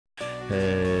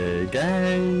Hey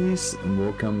guys, and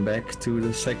welcome back to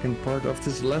the second part of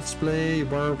this Let's Play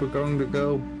where we're going to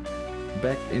go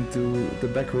back into the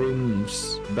back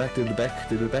rooms. Back to the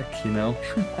back, you know.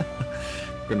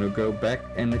 We're gonna go back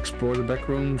and explore the back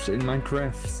rooms in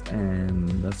Minecraft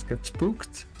and let's get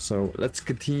spooked. So let's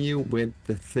continue with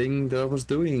the thing that I was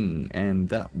doing, and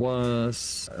that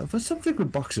was something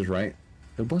with boxes, right?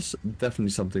 It was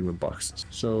definitely something with boxes.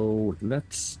 So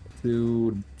let's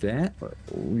do that.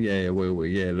 Oh, yeah,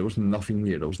 wait, yeah, there was nothing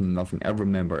here. There was nothing. I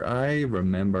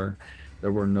remember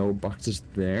there were no boxes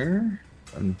there.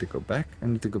 I need to go back. I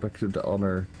need to go back to the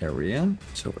other area.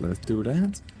 So let's do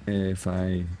that. If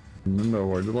I remember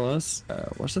where it was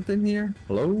it in here?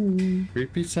 Hello?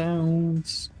 Creepy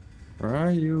sounds. Where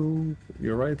are you?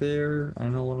 You're right there. I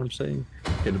know what I'm saying.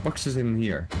 Okay, the box is in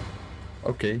here.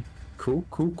 Okay, cool.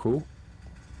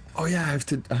 Oh yeah,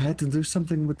 I had to do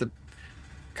something with the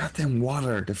goddamn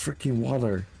water, the freaking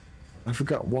water. I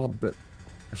forgot what, but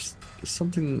it's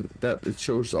something that it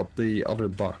shows up the other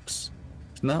box.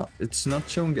 It's not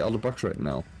showing the other box right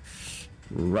now.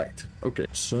 Right. Okay.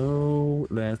 So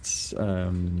let's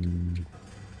go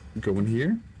in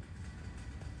here.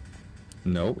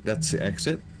 No, that's the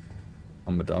exit.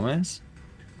 I'm a dumbass.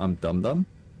 I'm dumb.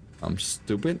 I'm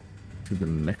stupid. To the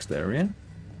next area.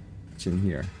 It's in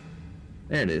here.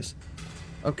 There it is.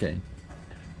 Okay.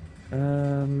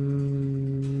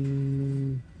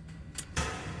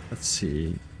 Let's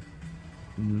see.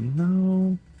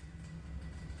 No.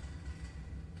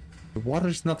 The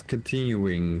water's not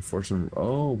continuing for some...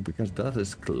 Oh, because that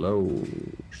is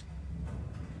closed.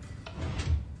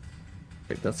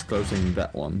 Wait, that's closing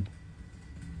that one.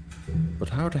 But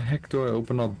how the heck do I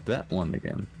open up that one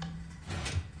again?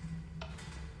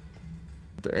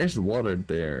 There is water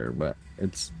there, but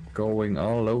it's going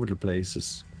all over the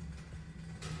places.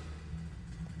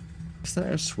 Is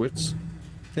there a switch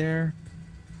there?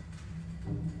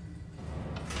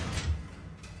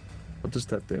 What does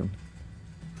that do?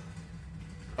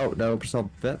 Oh, that opens up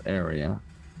that area.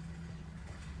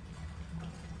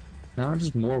 Now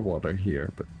there's more water here,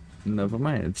 but never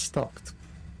mind, it stopped.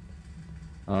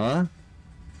 Huh?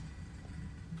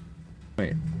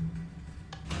 Wait.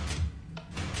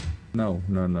 No.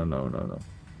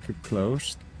 Keep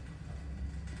closed.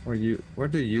 Where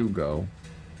do you go?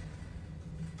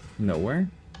 Nowhere.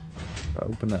 If I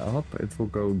open it up, it will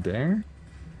go there.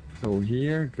 Go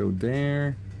here, go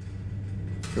there.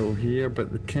 Go here,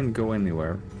 but it can't go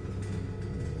anywhere.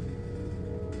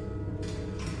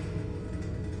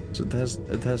 So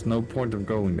it has no point of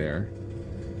going there.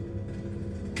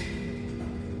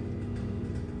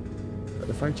 But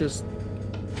if I just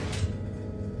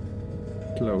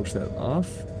close that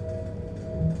off.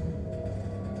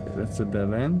 That's a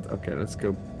dead end. Okay, let's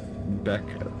go back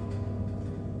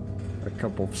a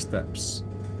couple of steps.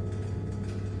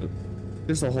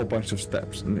 There's a whole bunch of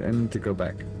steps and I need to go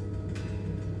back.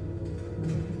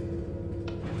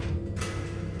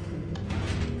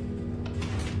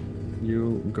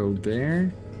 You go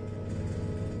there.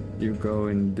 You go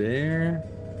in there.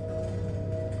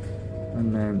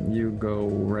 And then you go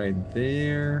right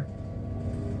there.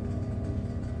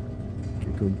 You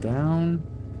go down.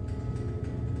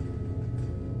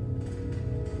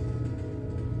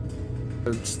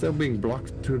 But it's still being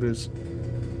blocked to this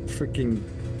freaking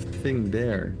thing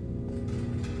there.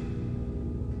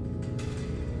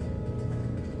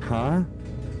 Huh?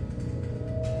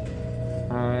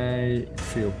 I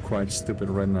feel quite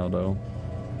stupid right now though.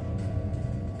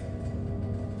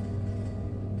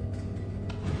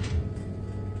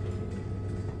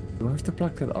 Do I have to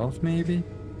block that off maybe?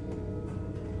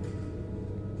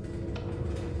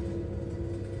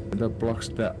 That blocks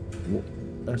that.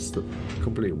 That's the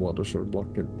complete water source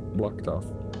blocked off.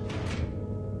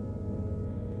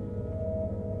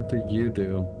 What do you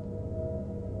do?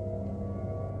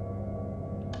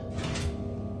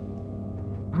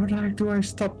 How the heck do I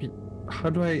stop you?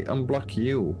 How do I unblock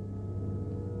you?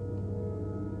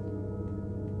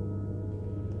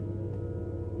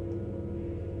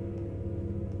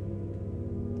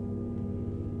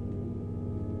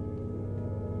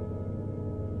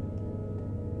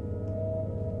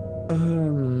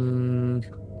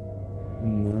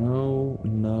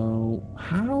 No.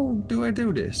 How do I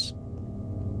do this?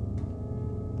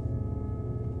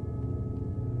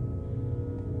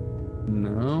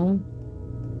 No.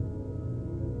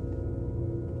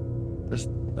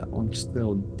 That one's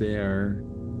still there.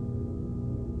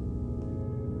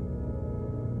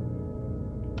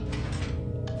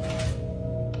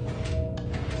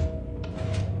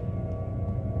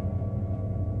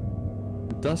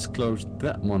 It does close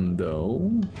that one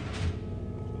though.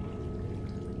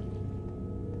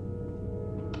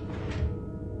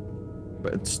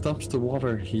 But it stops the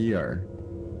water here.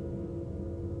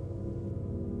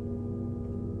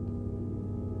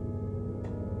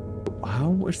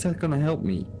 How is that gonna help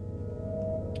me?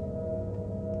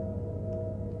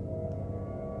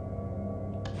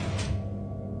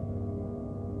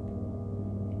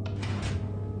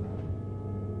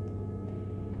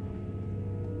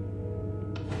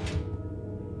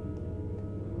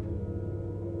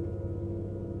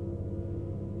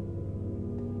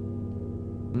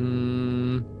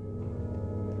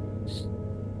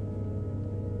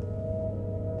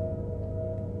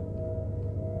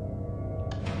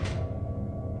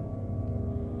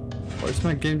 Or is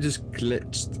my game just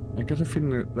glitched? I got a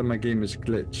feeling that my game is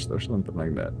glitched or something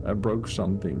like that. I broke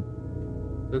something.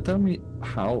 Don't tell me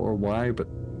how or why, but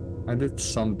I did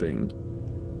something.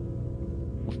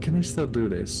 Can I still do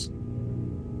this?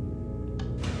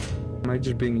 Am I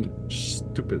just being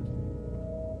stupid?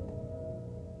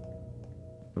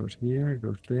 Goes here,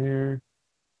 goes there.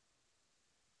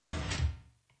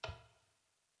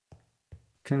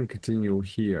 Can continue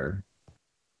here.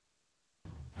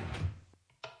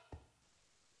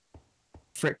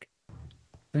 Frick.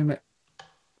 Damn it.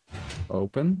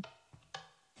 Open.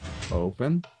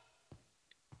 Open.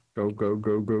 Go, go,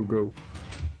 go, go, go.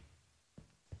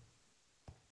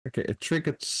 Okay, it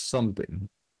triggered something.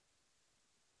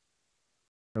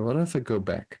 Now what if I go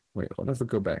back? Wait, what if I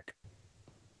go back?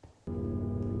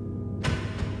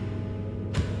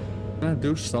 Can I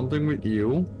do something with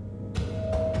you?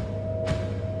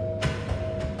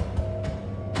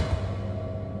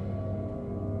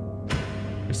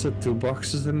 Is there 2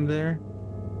 boxes in there?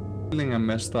 I think I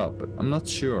messed up, but I'm not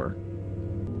sure.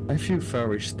 I feel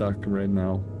very stuck right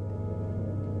now.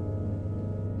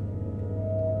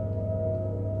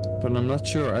 But I'm not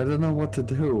sure. I don't know what to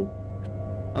do.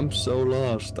 I'm so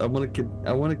lost. I want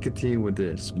to continue with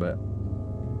this, but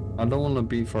I don't want to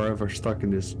be forever stuck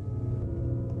in this.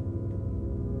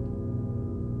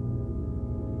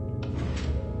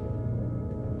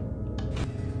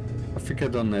 I think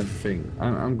I've done everything.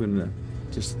 I'm gonna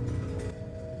just.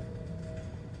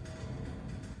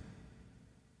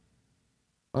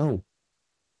 Oh.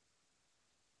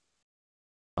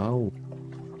 Oh.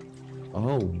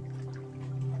 Oh.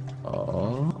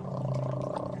 Oh.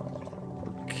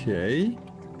 Okay.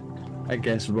 I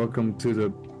guess welcome to the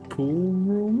pool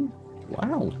room.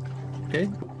 Wow. Okay.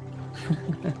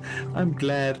 I'm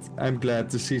glad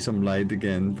to see some light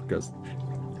again, because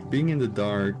being in the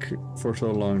dark for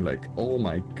so long, like, oh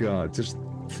my god, just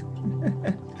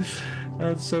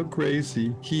that's so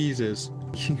crazy. Jesus.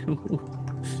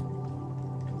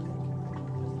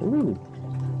 Ooh.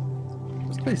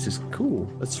 This place is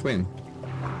cool. Let's swim.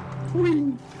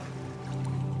 Whee!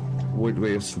 Weird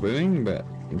way of swimming, but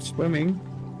I'm swimming.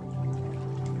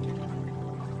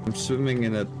 I'm swimming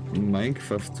in a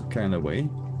Minecraft kind of way.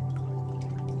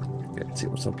 Let's see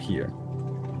what's up here.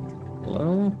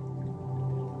 Hello?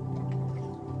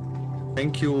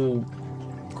 Thank you,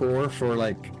 Core, for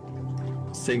like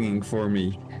singing for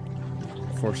me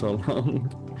for so long.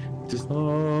 Just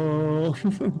oh.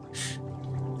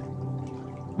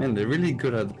 Man, they're really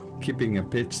good at keeping a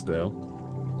pitch though.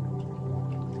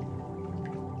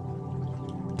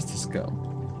 Where's this go?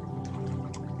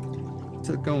 Is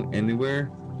it going anywhere?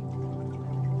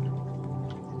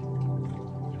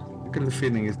 I get the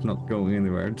feeling it's not going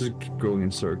anywhere. Just keep going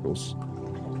in circles.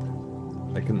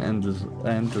 Like an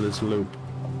endless loop.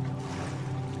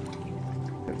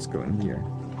 Let's go in here.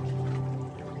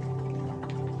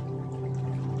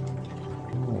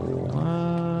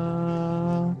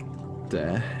 What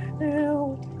the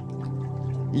hell?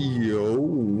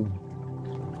 Yo.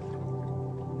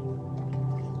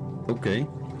 Okay.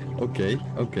 Okay.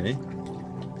 Okay.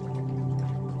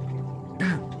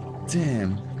 God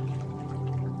damn.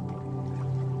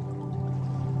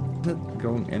 Is that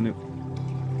going anywhere?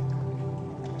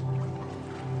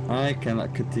 I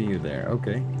cannot continue there,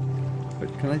 okay.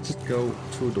 But can I just go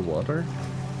through the water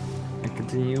and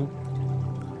continue?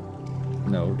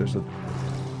 No, there's a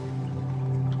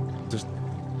just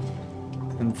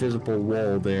invisible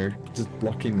wall there, just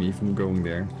blocking me from going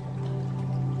there.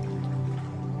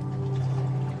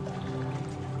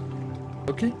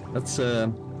 Okay, let's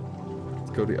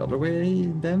go the other way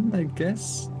then, I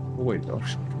guess. Oh, wait, oh,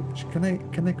 can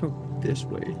I go this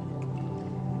way?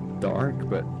 Dark,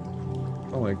 but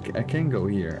oh, I can go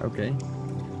here. Okay.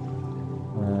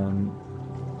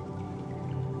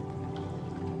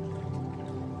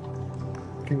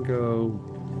 I can go.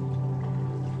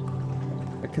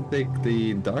 I can take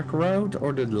the dark route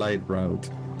or the light route.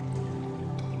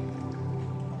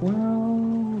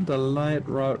 Well, the light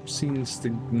route seems to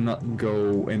not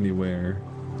go anywhere.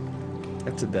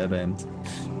 That's a dead end.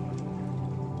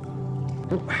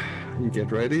 Oh, you get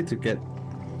ready to get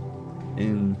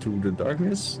into the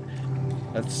darkness.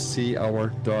 Let's see our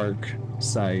dark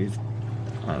side.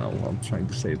 I don't know what I'm trying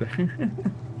to say there.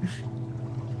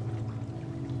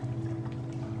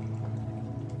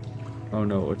 Oh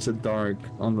no, it's a dark,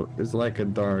 it's like a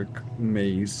dark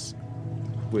maze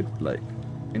with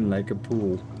in like a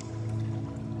pool.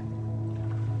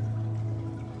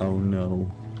 Oh no.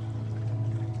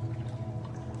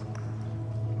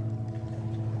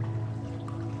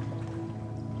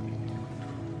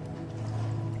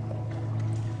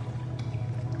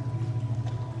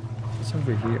 It's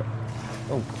over here.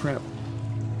 Oh crap.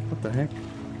 What the heck?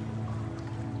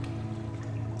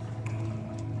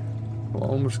 I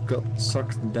almost got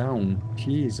sucked down.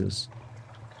 Jesus.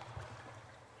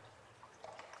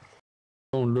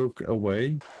 Don't look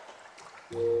away.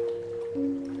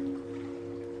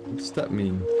 What does that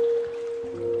mean?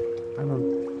 I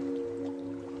don't...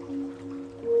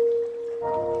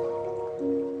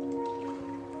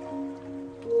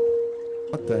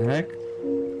 What the heck?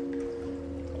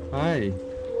 Hi.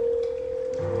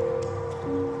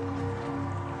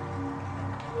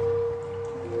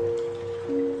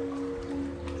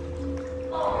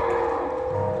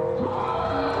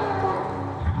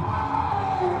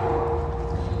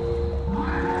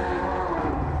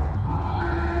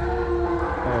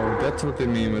 That's what they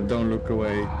mean with don't look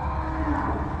away.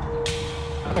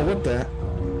 Oh, what the?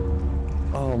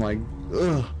 Oh my...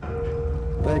 Ugh.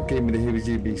 That gave me the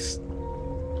heebie-jeebies.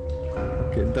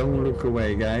 Okay, don't look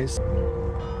away, guys.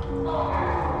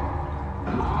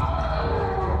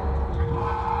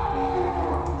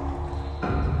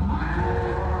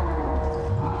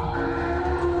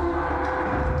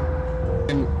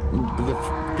 And the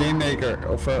game maker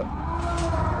of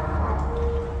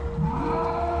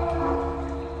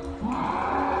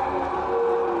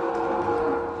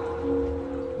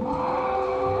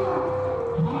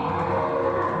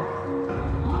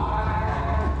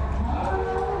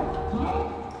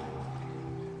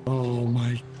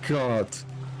God.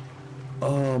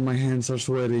 Oh, my hands are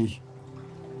sweaty.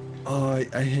 Oh,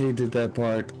 I hated that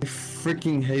part. I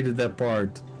freaking hated that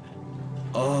part.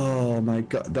 Oh my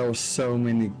God, that was so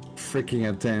many freaking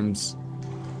attempts.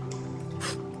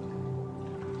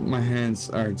 My hands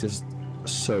are just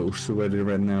so sweaty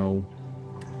right now.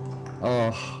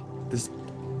 Oh, this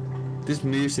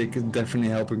music is definitely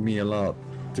helping me a lot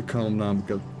to calm down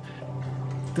because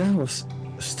that was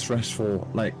stressful,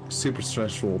 like super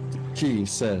stressful.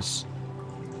 Jesus.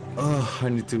 Oh, I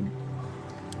need to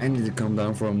calm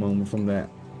down for a moment from that.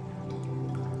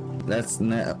 Let's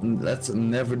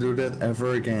never do that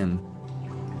ever again.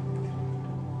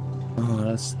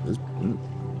 Oh,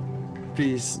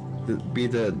 please be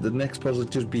the next puzzle.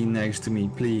 Just be nice to me,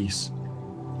 please.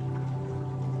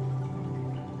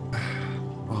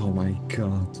 Oh my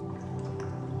God.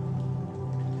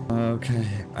 Okay,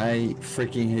 I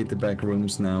freaking hate the back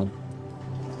rooms now.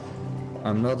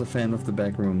 I'm not a fan of the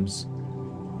back rooms.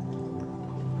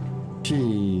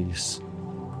 Jeez.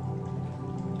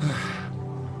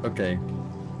 Okay.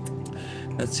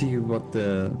 Let's see what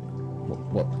the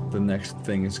next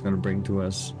thing is gonna bring to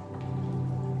us.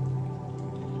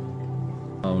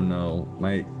 Oh no,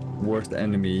 my worst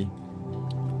enemy.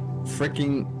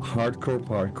 Freaking hardcore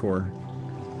parkour.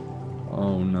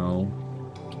 Oh no.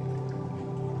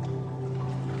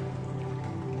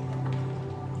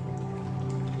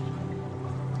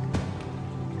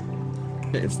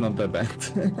 It's not that bad.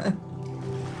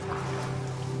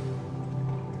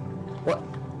 What?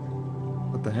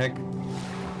 What the heck?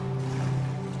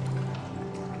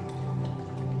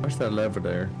 Where's that lever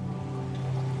there?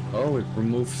 Oh, it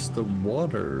removes the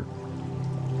water.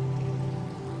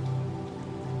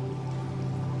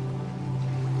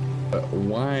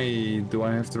 Why do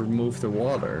I have to remove the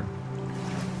water?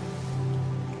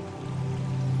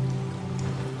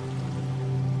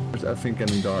 It's, I think,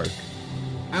 getting dark.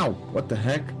 Ow! What the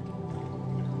heck?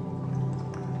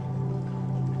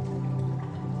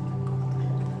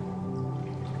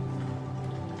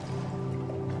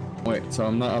 Wait, so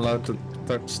I'm not allowed to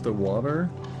touch the water?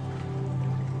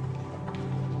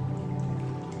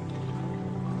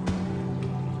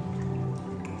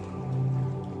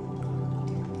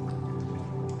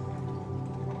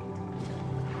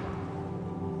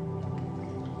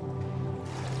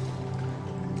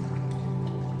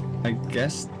 I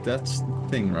guess that's the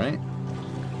thing, right?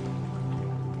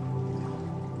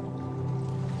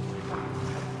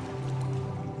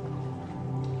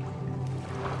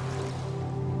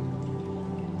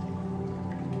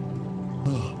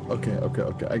 Okay.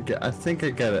 I think I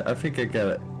get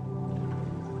it.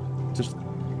 Just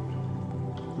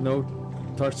no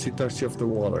touchy of the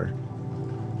water.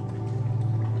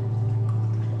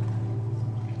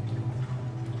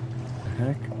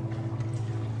 heck?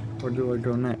 Where do I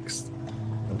go next?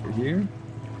 Over here?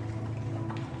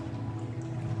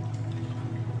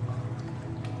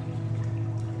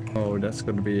 Oh, that's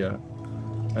gonna be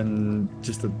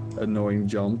just an annoying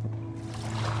jump.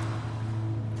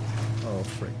 Oh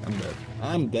frick, I'm dead.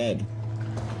 I'm dead.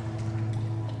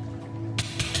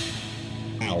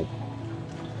 Ow.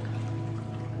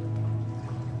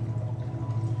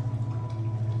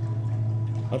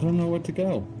 I don't know where to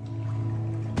go.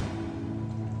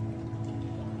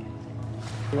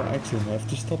 Do I actually have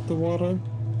to stop the water?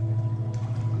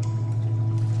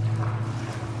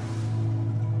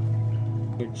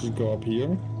 Let's just go up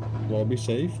here. Will I be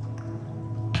safe?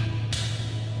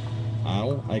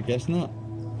 Ow, I guess not.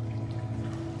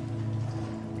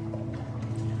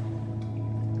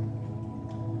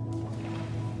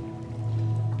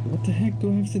 What the heck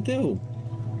do I have to do?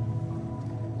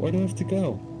 Where do I have to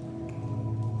go?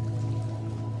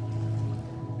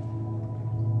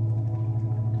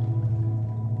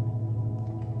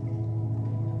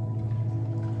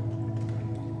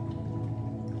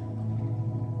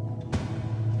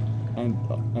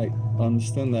 I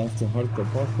understand I have to hardcore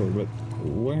parkour, but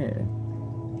where?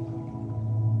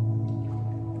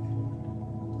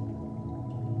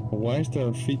 Why is there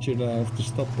a feature that I have to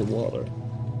stop the water?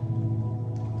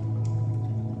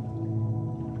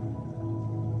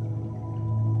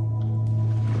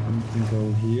 I can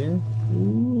go here.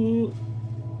 Ooh,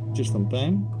 just on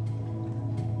time.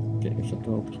 Okay, if I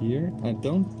go up here, I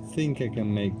don't think I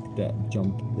can make that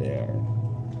jump there.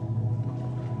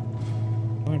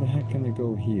 Where the heck can I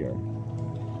go here?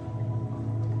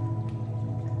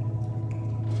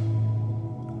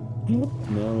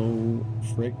 No,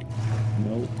 frick.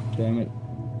 No, damn it.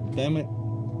 Damn it.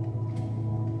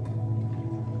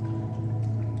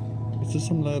 Is there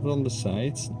some ladder on the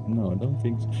sides? No, I don't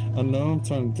think so. I know I'm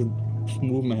trying to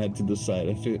move my head to the side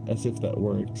as if that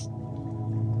works.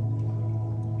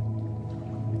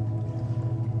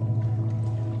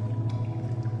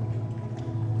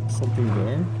 Something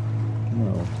there?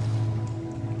 No.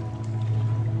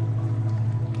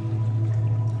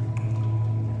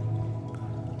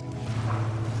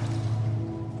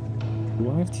 Do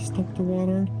I have to stop the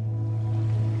water?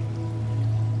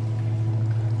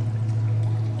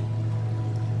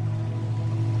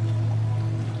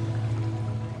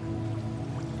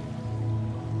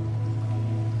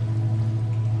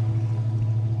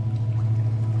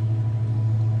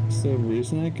 Is there a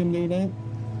reason I can do that?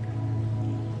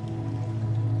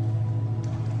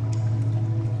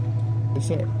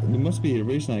 There must be a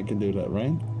reason I can do that,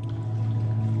 right?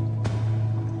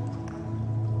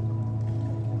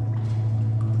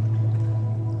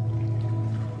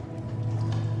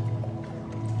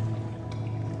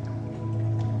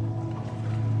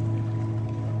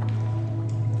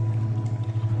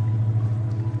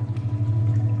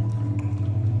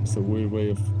 It's a weird way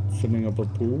of filling up a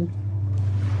pool.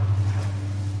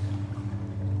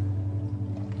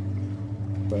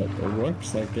 But it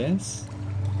works, I guess.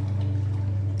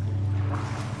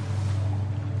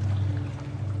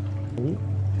 Ooh.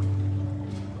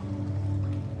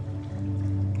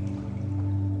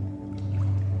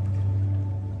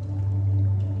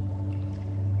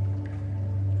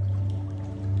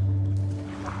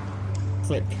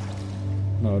 Frick.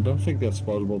 No, I don't think that's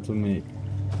possible to make.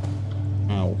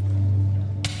 Ow.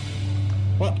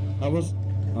 What? I was...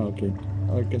 Okay.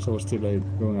 I guess I was too late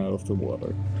going out of the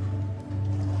water.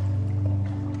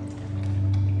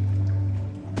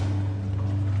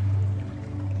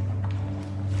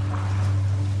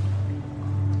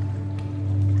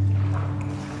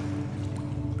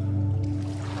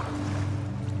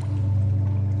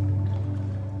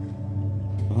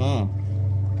 Aha.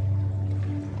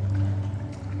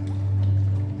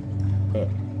 But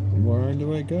where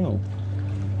do I go?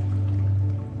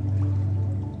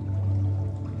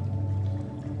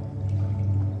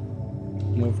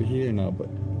 I'm over here now, but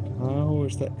how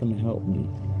is that gonna help me?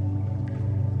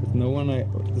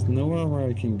 There's nowhere where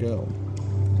I can go.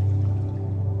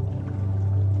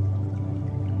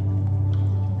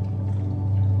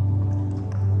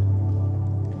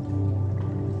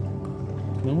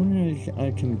 Nowhere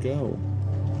I can go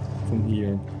from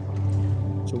here.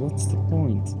 So what's the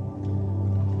point?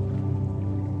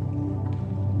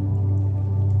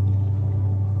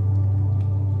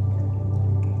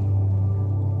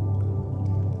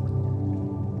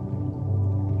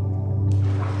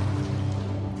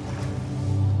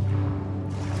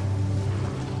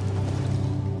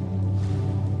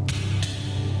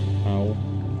 Ow.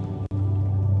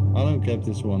 I don't get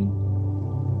this one.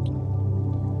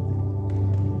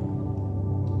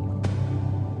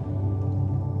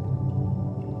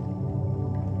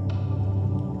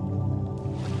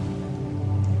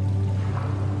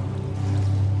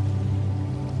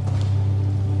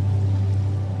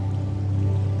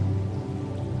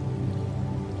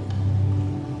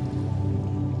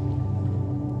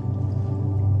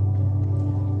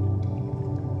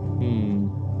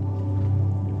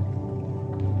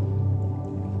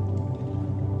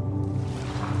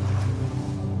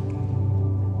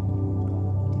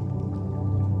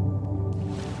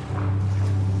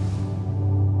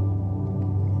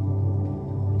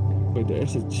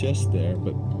 There's a chest there,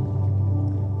 but...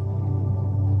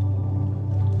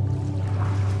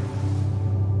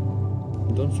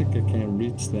 I don't think I can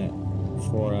reach that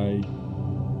before I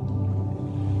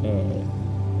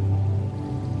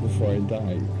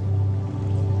die.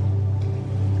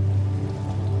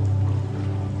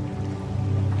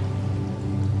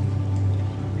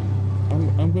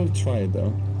 I'm gonna try it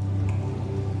though.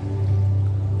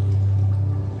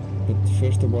 But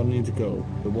first the water needs to go.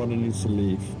 The water needs to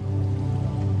leave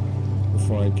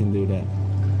before I can do that.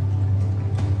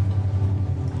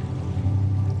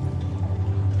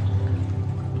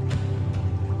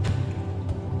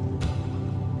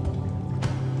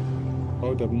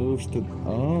 Oh, that moves the...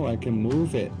 Oh, I can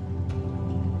move it.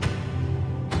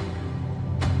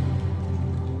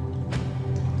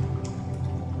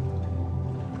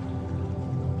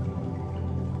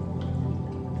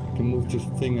 I can move this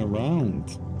thing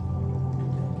around.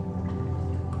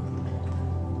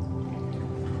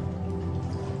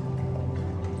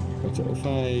 But so if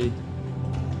I...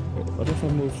 What if I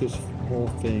move this whole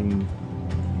thing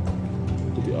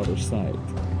to the other side?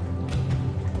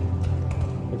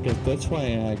 I guess that's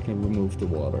why I can remove the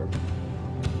water.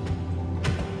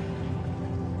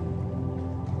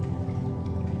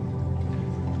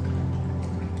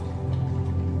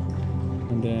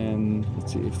 And then,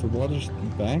 let's see, if the water's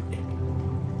back,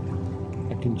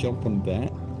 I can jump on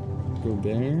that, go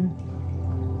there.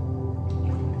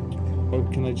 Or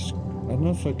can I just, I don't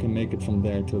know if I can make it from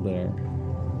there to there.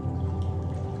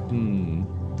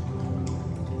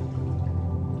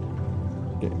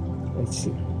 Okay, let's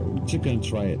see. I'm just gonna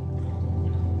try it.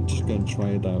 I'm just gonna try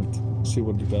it out. See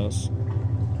what it does.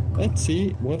 Let's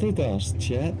see what it does,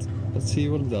 chat. Let's see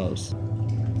what it does.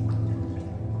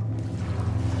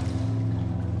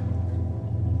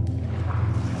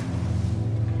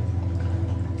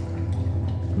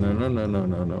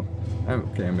 No.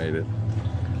 Okay, I made it.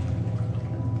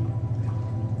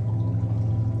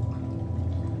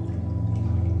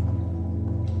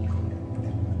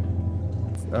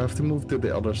 I have to move to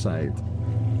the other side.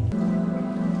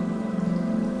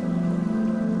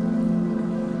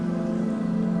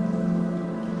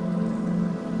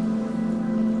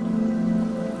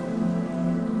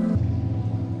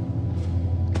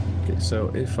 Okay,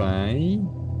 so if I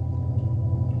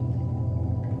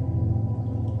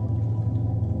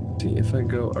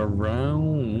go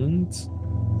around,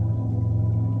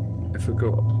 if I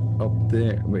go up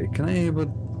there, wait, can I able?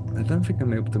 I don't think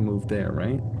I'm able to move there,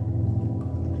 right?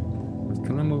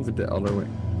 Can I move it the other way?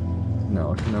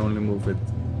 No, I can only move it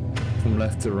from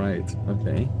left to right.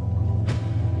 Okay.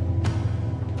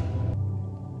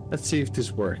 Let's see if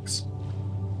this works.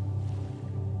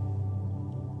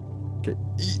 Okay.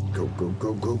 Go.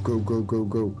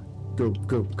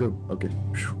 Okay.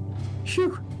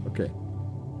 Phew. Okay.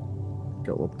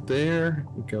 Go up there.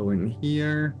 Go in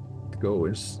here. Go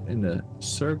is in a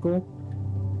circle.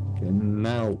 Okay,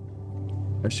 now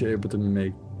I should be able to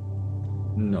make...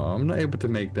 No, I'm not able to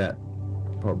make that,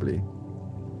 probably.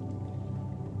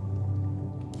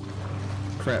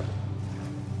 Crap.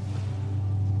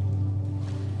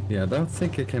 Yeah, I don't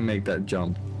think I can make that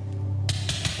jump.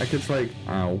 I could try...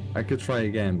 Ow. I could try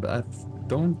again, but I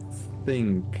don't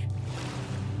think...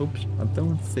 Oops. I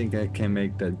don't think I can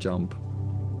make that jump.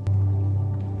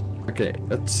 Okay,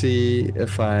 let's see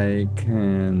if I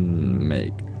can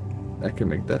make... I can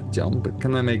make that jump, but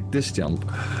can I make this jump?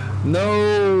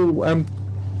 No!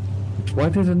 Why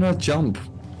did I not jump?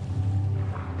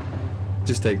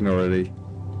 Just ignore it.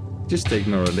 Just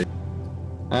ignore it.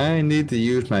 I need to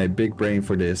use my big brain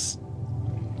for this.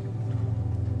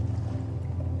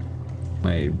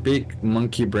 My big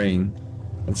monkey brain.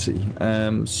 Let's see. I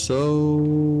was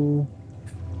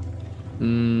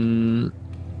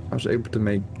able to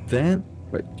make that.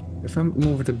 Wait, if I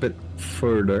move it a bit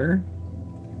further,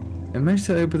 am I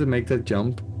still able to make that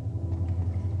jump?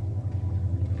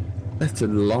 That's a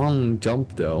long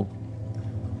jump though.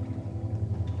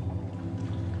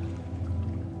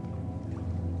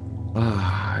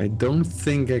 I don't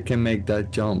think I can make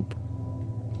that jump.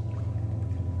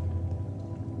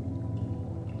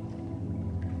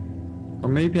 Or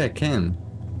maybe I can.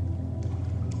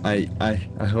 I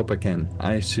hope I can.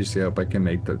 I seriously hope I can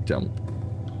make that jump.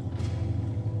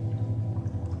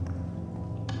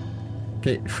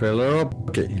 Okay, fill her up.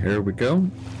 Okay, here we go.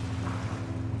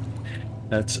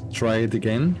 Let's try it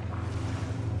again.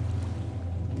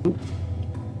 Ooh.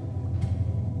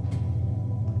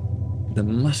 There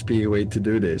must be a way to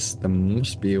do this. There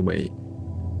must be a way.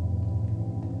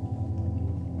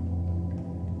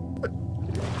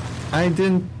 I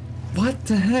didn't... What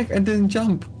the heck? I didn't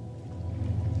jump.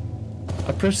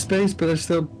 I pressed space, but I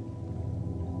still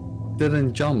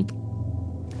didn't jump.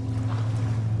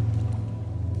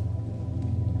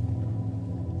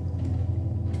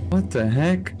 What the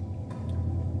heck?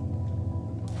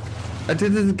 I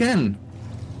did it again.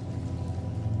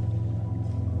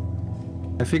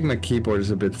 I think my keyboard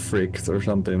is a bit fricked or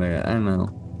something like that. I don't know.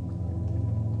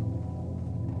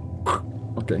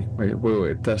 Okay,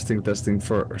 wait. Testing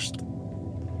first.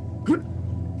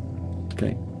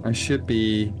 Okay, I should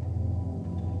be...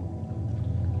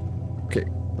 Okay,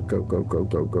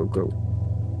 go.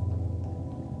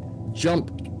 Jump!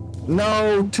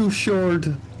 No, too short.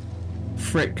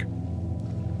 Frick.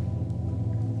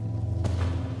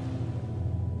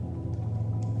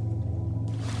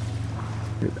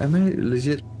 Wait, am I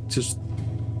legit just...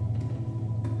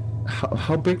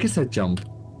 How big is that jump?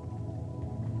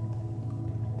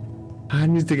 I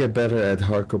need to get better at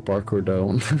hardcore parkour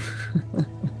though.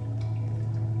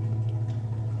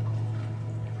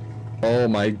 Oh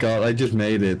my god, I just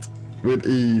made it. With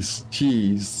ease.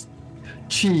 Cheese.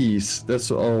 Cheese.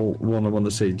 That's all I want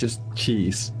to say. Just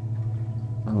cheese.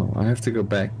 Oh, I have to go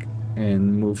back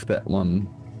and move that one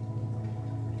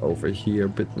over here a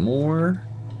bit more.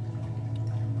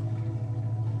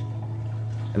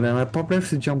 And then I probably have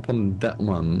to jump on that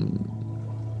one.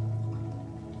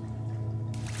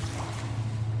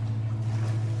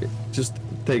 Okay, just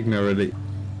take me already.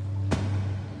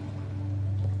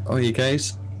 Oh, you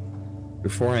guys.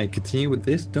 Before I continue with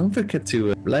this, don't forget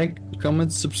to like,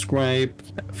 comment, subscribe,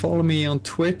 follow me on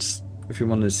Twitch if you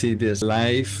want to see this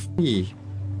live.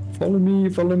 Follow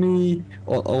me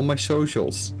on all my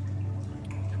socials.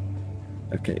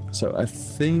 Okay, so I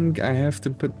think I have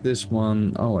to put this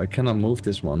one... Oh, I cannot move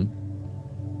this one.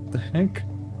 What the heck?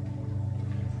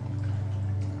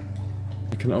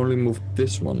 I can only move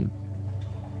this one.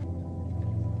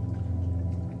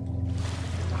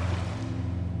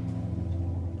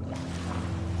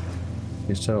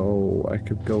 So I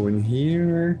could go in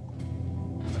here.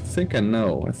 I think I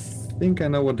know. I think I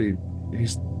know what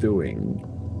he's doing.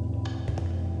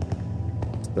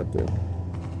 What's that do?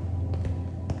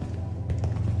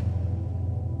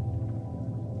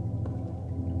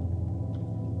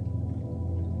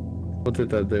 What did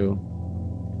that do?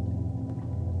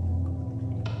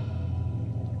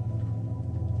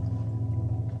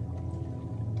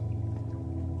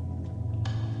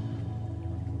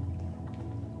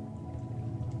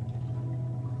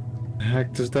 The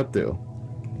heck does that do?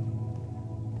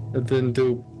 It didn't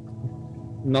do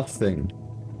nothing.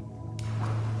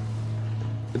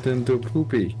 It didn't do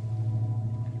poopy.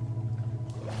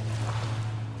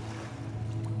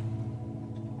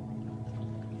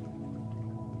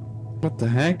 What the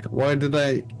heck? Why did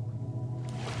I...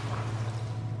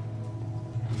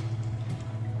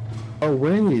 Oh,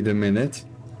 wait a minute.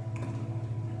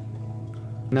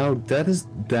 Now that is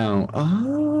down.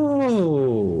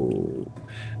 Oh!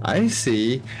 I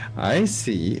see.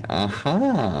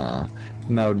 Aha!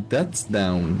 Now that's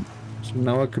down. So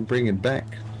now I can bring it back.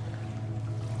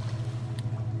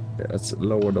 Okay, let's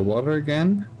lower the water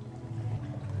again.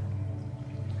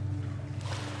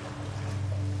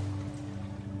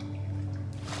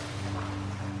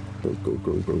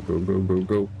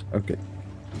 Go. Okay.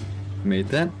 Made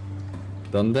that.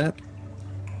 Done that.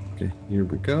 Okay, here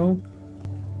we go.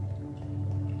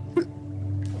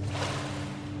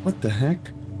 What the heck?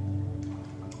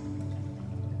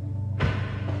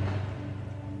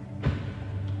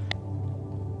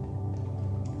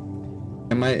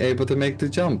 Am I able to make the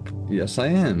jump? Yes, I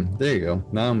am. There you go.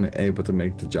 Now I'm able to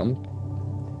make the jump.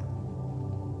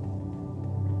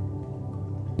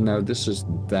 Now this is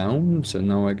down, so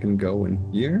now I can go in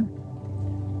here.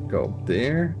 Go up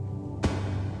there.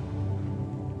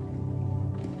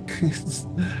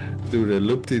 Do the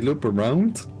loop-de-loop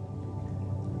around.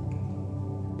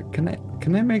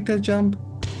 Can I make that jump?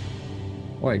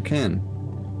 Oh, I can.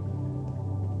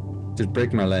 Just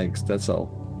break my legs, that's all.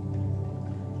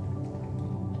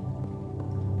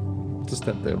 What does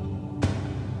that do?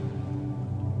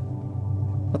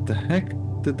 What the heck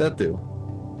did that do?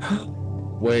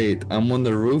 Wait, I'm on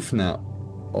the roof now.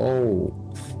 Oh,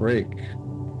 frick.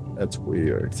 That's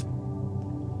weird.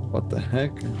 What the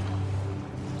heck?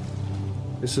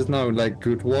 This is now like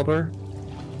good water?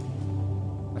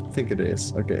 I think it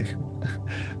is. Okay.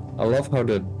 I love how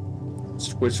the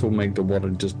switch will make the water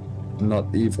just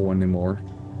not evil anymore.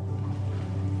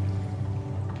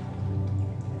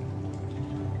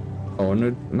 Oh,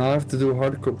 now I have to do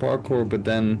hardcore parkour, but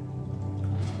then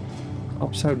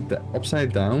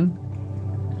upside down?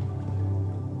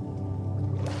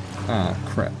 Ah,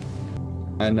 crap.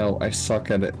 I know, I suck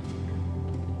at it.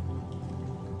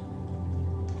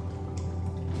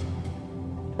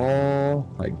 Oh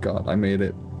my god, I made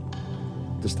it.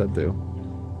 What does that do?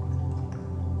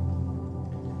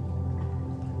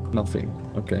 Nothing.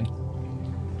 Okay.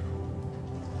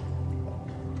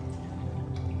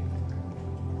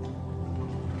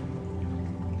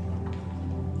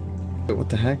 What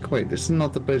the heck? Wait, this is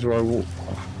not the place where oh,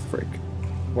 frick.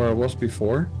 Where I was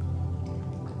before?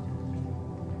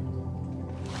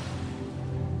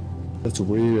 That's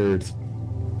weird.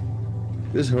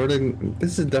 This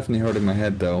is definitely hurting my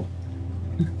head though.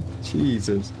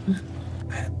 Jesus.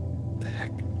 Man, what the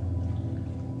heck?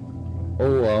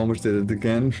 Oh, I almost did it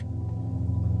again.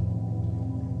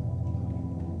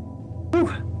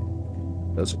 Whew.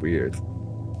 That's weird.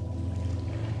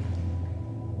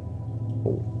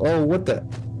 Oh, what the?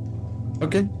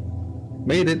 Okay.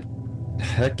 Made it.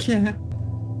 Heck yeah.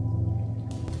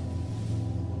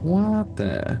 What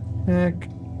the heck?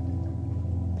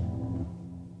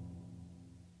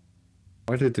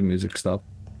 Why did the music stop?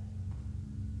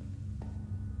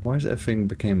 Why is everything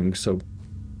becoming so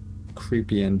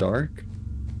creepy and dark?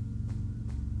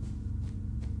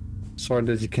 Sorry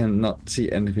that you cannot see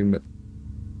anything, but...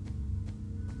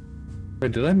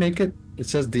 Wait, did I make it? It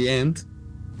says the end.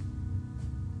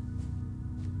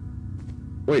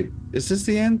 Wait, is this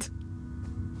the end?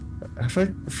 Have I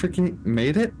freaking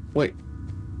made it? Wait.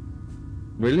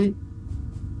 Really?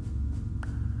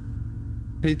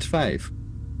 Page 5.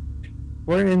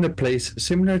 We're in a place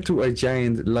similar to a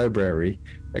giant library,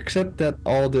 except that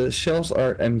all the shelves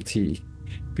are empty.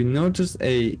 We noticed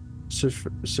a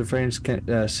surveillance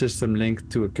system linked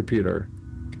to a computer.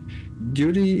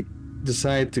 Judy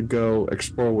decided to go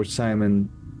explore with Simon,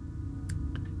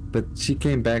 but she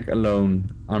came back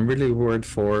alone. I'm really worried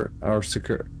for our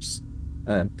security.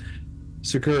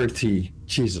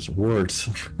 Jesus, words.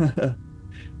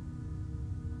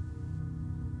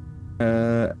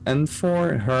 And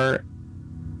for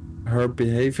her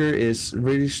behavior is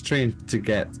really strange to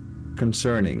get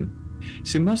concerning.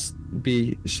 She must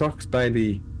be shocked by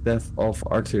the death of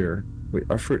Arthur. Wait,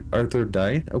 Arthur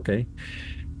died? Okay.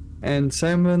 And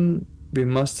Simon, we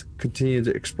must continue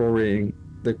the exploring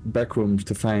the backrooms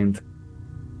to find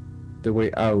the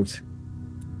way out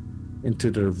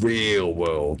into the real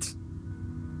world.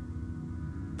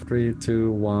 3,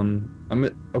 2,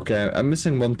 1. Okay, I'm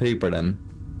missing one paper then.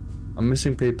 I'm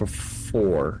missing paper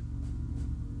 4.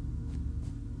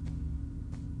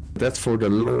 That's for the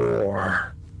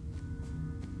lore.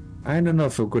 I don't know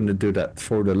if we're going to do that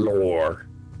for the lore.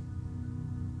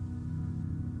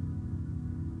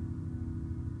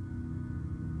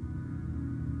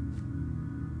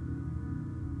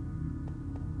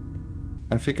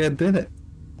 I think I did it.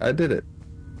 I did it.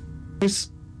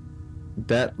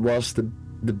 That was the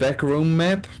backroom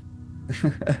map.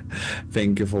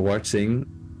 Thank you for watching.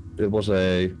 It was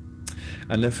I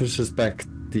never suspect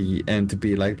the end to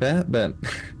be like that, but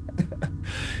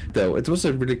though it was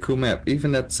a really cool map.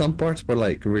 Even that some parts were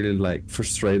like really like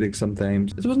frustrating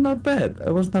sometimes. It was not bad.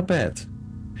 It was not bad.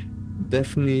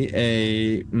 Definitely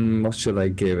a what should I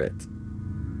give it?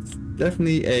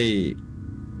 Definitely a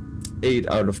 8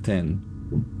 out of 10.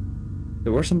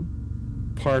 There were some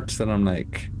parts that I'm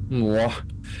like, mwah.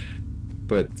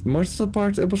 But most of the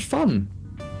parts it was fun.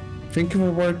 Thank you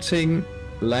for watching.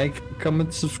 Like,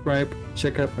 comment, subscribe,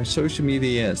 check out my social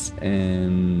medias,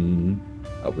 and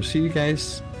I will see you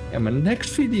guys in my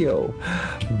next video.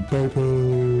 Bye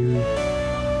bye.